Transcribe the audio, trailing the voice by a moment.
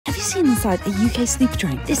seen inside a UK sleeper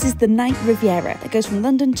train? This is the night Riviera that goes from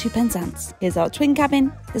London to Penzance. Here's our twin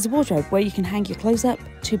cabin. There's a wardrobe where you can hang your clothes up.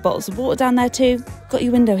 2 bottles of water down there too. Got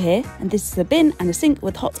your window here, and this is a bin and a sink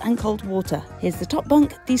with hot and cold water. Here's the top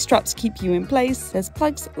bunk. These straps keep you in place. There's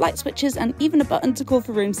plugs, light switches, and even a button to call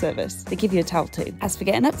for room service. They give you a towel too. As for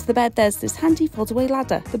getting up to the bed, there's this handy fold-away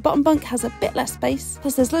ladder. The bottom bunk has a bit less space,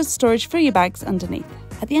 plus there's loads of storage for your bags underneath.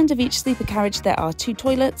 At the end of each sleeper carriage, there are 2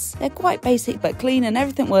 toilets. They're quite basic but clean, and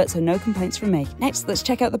everything works, so no complaints from me. Next, let's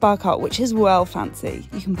check out the bar cart, which is well fancy.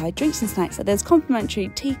 You can buy drinks and snacks, and there's complimentary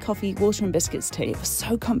tea, coffee, water and biscuits too. It was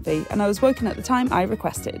so comfy, and I was woken at the time I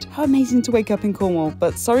requested. How amazing to wake up in Cornwall,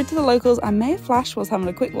 but sorry to the locals, I may have flashed whilst having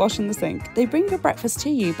a quick wash in the sink. They bring your breakfast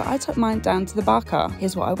to you, but I took mine down to the bar cart.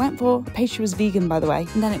 Here's what I went for. The pastry was vegan, by the way.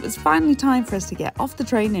 And then it was finally time for us to get off the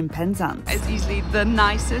train in Penzance. It's easily the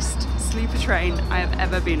nicest sleeper train I have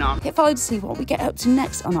ever been on. Hit follow to see what we get up to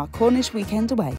next on our Cornish weekend away.